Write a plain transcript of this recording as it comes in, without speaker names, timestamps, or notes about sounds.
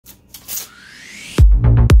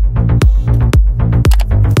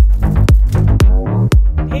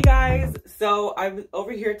So I'm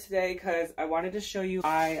over here today because I wanted to show you,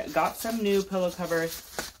 I got some new pillow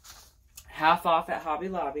covers half off at Hobby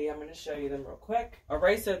Lobby. I'm going to show you them real quick.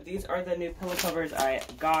 Alright, so these are the new pillow covers I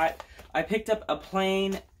got. I picked up a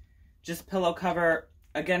plain just pillow cover,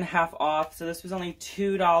 again half off. So this was only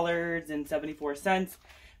 $2.74.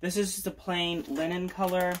 This is just a plain linen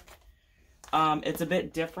color. It's a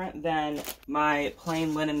bit different than my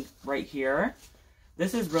plain linen right here.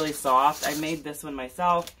 This is really soft. I made this one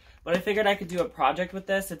myself, but I figured I could do a project with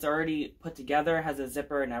this. It's already put together, has a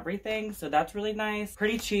zipper and everything, so that's really nice.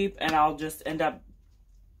 Pretty cheap, and I'll just end up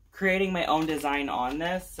creating my own design on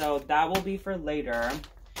this, so that will be for later.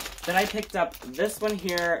 Then I picked up this one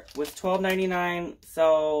here, was $12.99,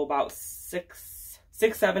 so about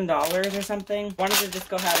 $7 or something. Wanted to just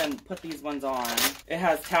go ahead and put these ones on. It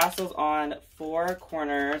has tassels on 4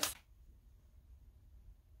 corners.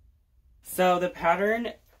 So the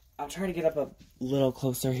pattern, I'll try to get up a little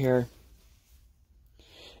closer here.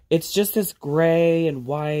 It's just this gray and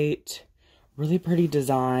white, really pretty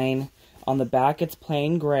design. On the back it's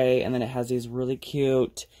plain gray, and then it has these really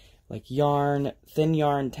cute like yarn, thin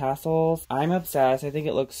yarn tassels. I'm obsessed. I think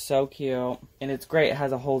it looks so cute. And it's great. It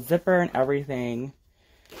has a whole zipper and everything.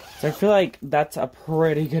 So I feel like that's a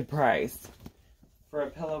pretty good price for a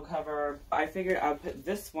pillow cover. I figured I'd put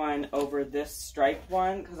this one over this striped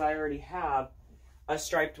one because I already have a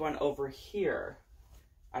striped one over here.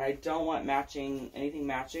 And I don't want anything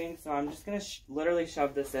matching, so I'm just going to literally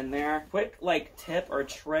shove this in there. Quick like tip or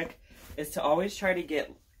trick is to always try to get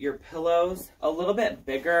your pillows a little bit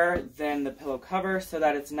bigger than the pillow cover so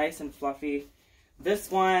that it's nice and fluffy. This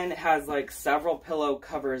one has like several pillow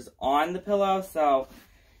covers on the pillow, so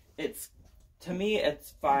to me,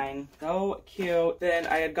 it's fine. So cute. Then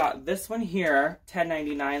I had got this one here,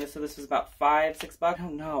 $10.99. So this was about $5-6. I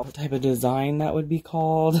don't know what type of design that would be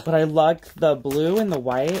called. But I like the blue and the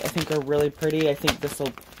white. I think are really pretty. I think this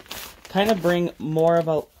will kind of bring more of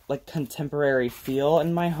a like contemporary feel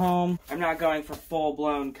in my home. I'm not going for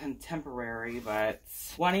full-blown contemporary, but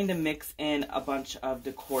wanting to mix in a bunch of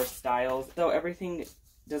decor styles. So everything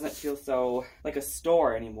doesn't feel so like a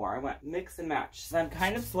store anymore. I want mix and match. So I'm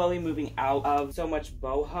kind of slowly moving out of so much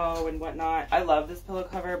boho and whatnot. I love this pillow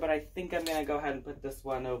cover, but I think I'm gonna go ahead and put this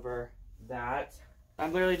one over that.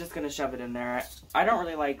 I'm literally just gonna shove it in there. I don't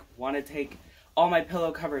really want to take all my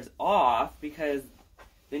pillow covers off because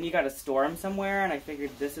then you gotta store them somewhere, and I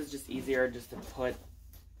figured this is just easier just to put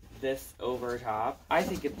this over top. I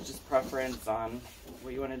think it's just preference on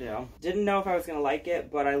what you want to do. Didn't know if I was gonna like it,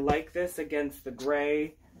 but I like this against the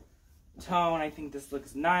gray tone. I think this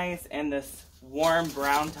looks nice, and this warm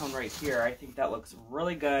brown tone right here, I think that looks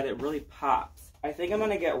really good. It really pops. I think I'm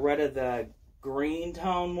gonna get rid of the green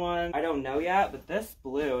tone one. I don't know yet, but this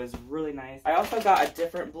blue is really nice. I also got a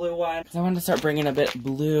different blue one because I wanted to start bringing a bit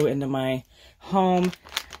blue into my home,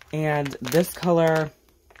 and this color,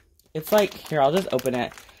 it's like, here, I'll just open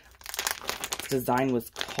it. Design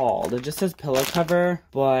was called. It just says pillow cover,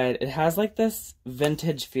 but it has like this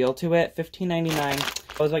vintage feel to it. $15.99.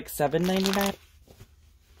 It was like $7.99.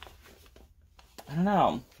 I don't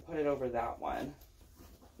know. Put it over that one.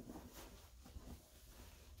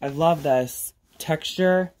 I love this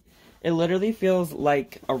texture. It literally feels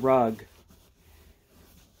like a rug.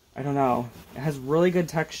 I don't know. It has really good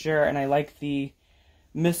texture, and I like the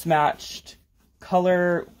mismatched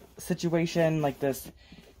color situation, like this,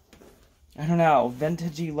 I don't know,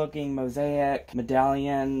 vintagey looking mosaic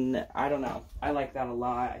medallion. I don't know. I like that a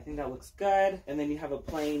lot. I think that looks good. And then you have a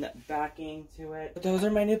plain backing to it. But those are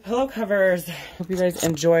my new pillow covers. Hope you guys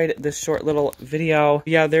enjoyed this short little video.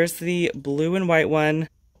 Yeah, there's the blue and white one.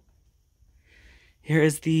 Here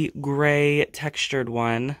is the gray textured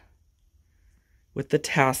one with the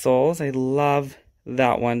tassels. I love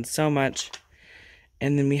that one so much.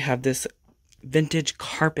 And then we have this vintage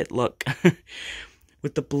carpet look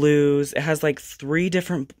with the blues. It has like two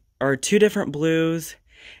different blues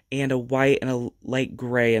and a white and a light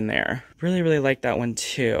gray in there. Really, really like that one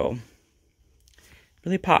too.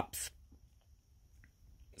 Really pops.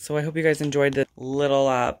 So I hope you guys enjoyed the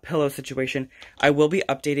little pillow situation. I will be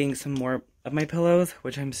updating some more of my pillows,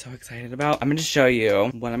 which I'm so excited about. I'm going to show you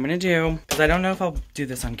what I'm going to do, because I don't know if I'll do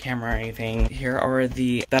this on camera or anything. Here are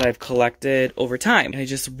the that I've collected over time. And I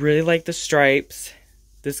just really like the stripes.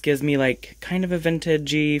 This gives me like kind of a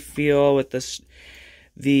vintagey feel with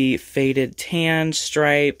the faded tan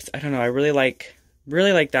stripes. I don't know. I really like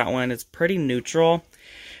that one. It's pretty neutral.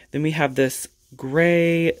 Then we have this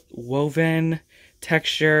gray woven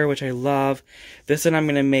texture, which I love. This one I'm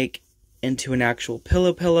going to make into an actual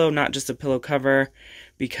pillow, not just a pillow cover,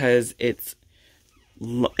 because it's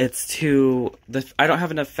I don't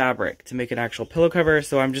have enough fabric to make an actual pillow cover,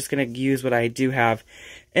 so I'm just gonna use what I do have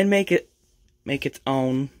and make its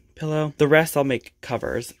own pillow. The rest I'll make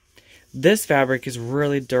covers. This fabric is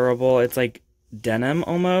really durable. It's like denim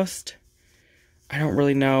almost. I don't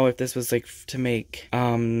really know if this was like to make,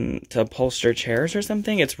 to upholster chairs or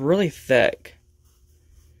something. It's really thick.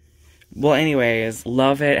 Well, anyways,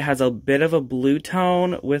 love it. It has a bit of a blue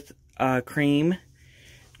tone with cream,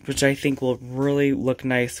 which I think will really look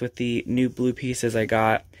nice with the new blue pieces I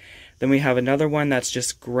got. Then we have another one that's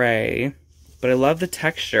just gray, but I love the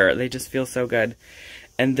texture. They just feel so good.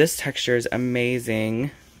 And this texture is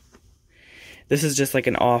amazing. This is just like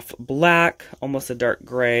an off black, almost a dark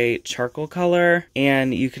gray charcoal color.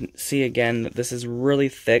 And you can see again that this is really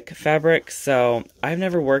thick fabric. So I've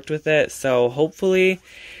never worked with it. So hopefully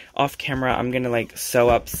off camera, I'm gonna like sew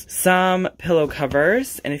up some pillow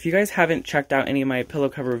covers. And if you guys haven't checked out any of my pillow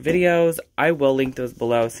cover videos, I will link those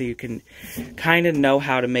below so you can kind of know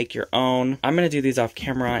how to make your own. I'm gonna do these off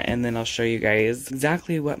camera and then I'll show you guys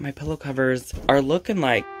exactly what my pillow covers are looking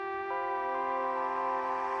like.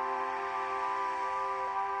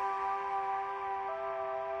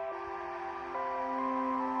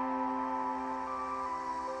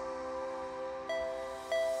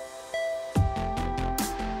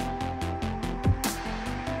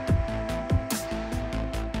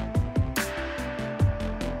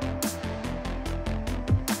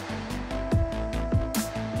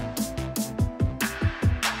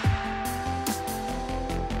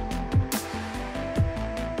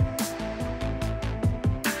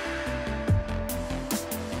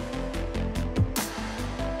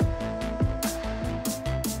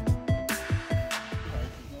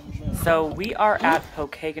 So we are at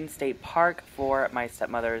Pokagon State Park for my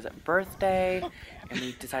stepmother's birthday, and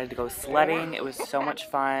we decided to go sledding. It was so much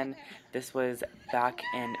fun. This was back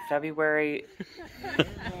in February.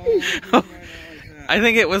 I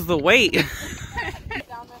think it was the weight.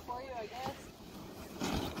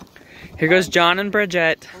 Here goes John and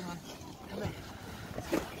Bridget.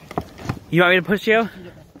 You want me to push you?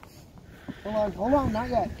 Hold on, not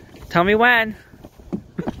yet. Tell me when.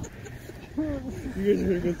 You guys are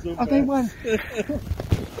gonna go so fast. Okay, one.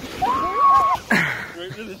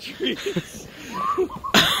 Right to the trees. Oh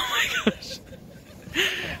my gosh.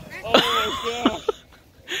 Oh my gosh.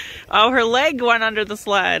 Oh, her leg went under the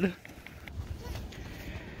sled.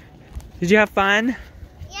 Did you have fun?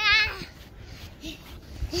 Yeah.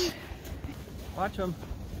 Watch him.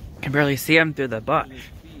 I can barely see him through the butt.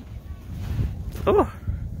 Oh.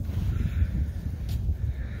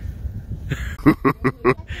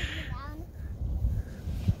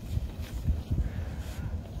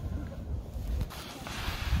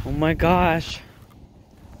 Oh my gosh.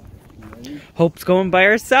 Hope's going by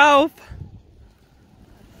herself.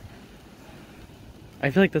 I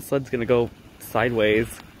feel like the sled's gonna go sideways.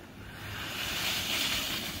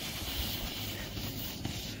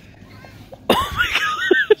 Oh my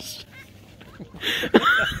gosh.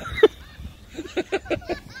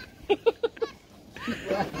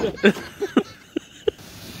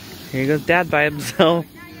 Here goes Dad by himself.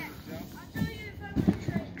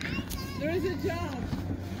 There's a jump.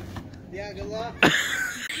 Yeah, good luck.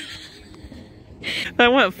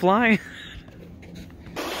 That went flying.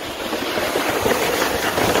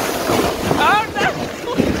 Oh no!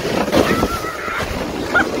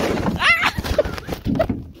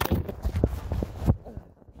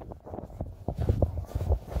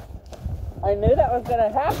 I knew that was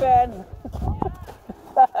gonna happen.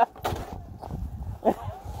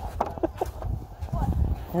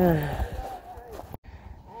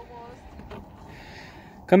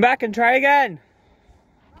 Come back and try again.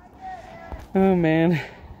 Oh man.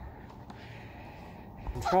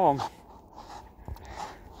 Control.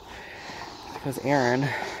 Because Aaron.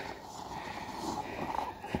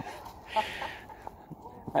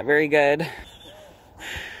 Not very good.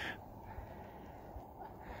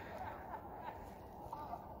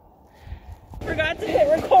 Forgot to hit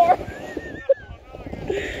record.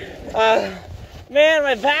 Man,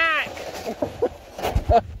 my back.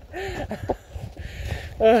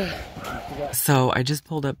 So I just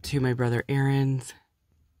pulled up to my brother Aaron's.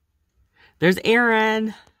 There's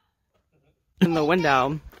Aaron in the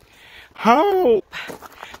window. Hope.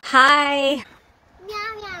 Hi. Meow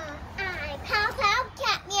meow. I pow pow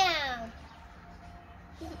cat meow.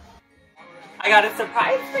 I got a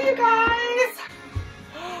surprise for you guys.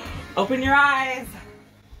 Open your eyes.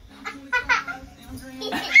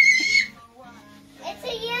 It's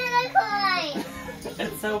a unicorn.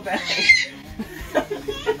 It's so big.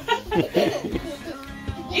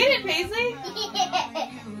 Eat it, Paisley.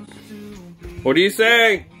 What do you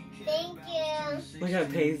say? Thank you. Look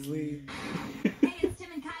at Paisley. Hey, it's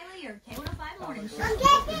Tim and Kylie, your K105 morning show. I'm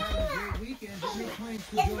getting it.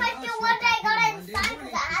 It's like the one I got inside because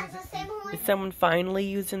it has the same one. Is someone finally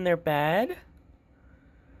using their bed?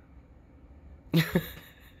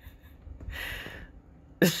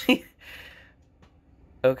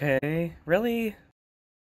 Okay, really?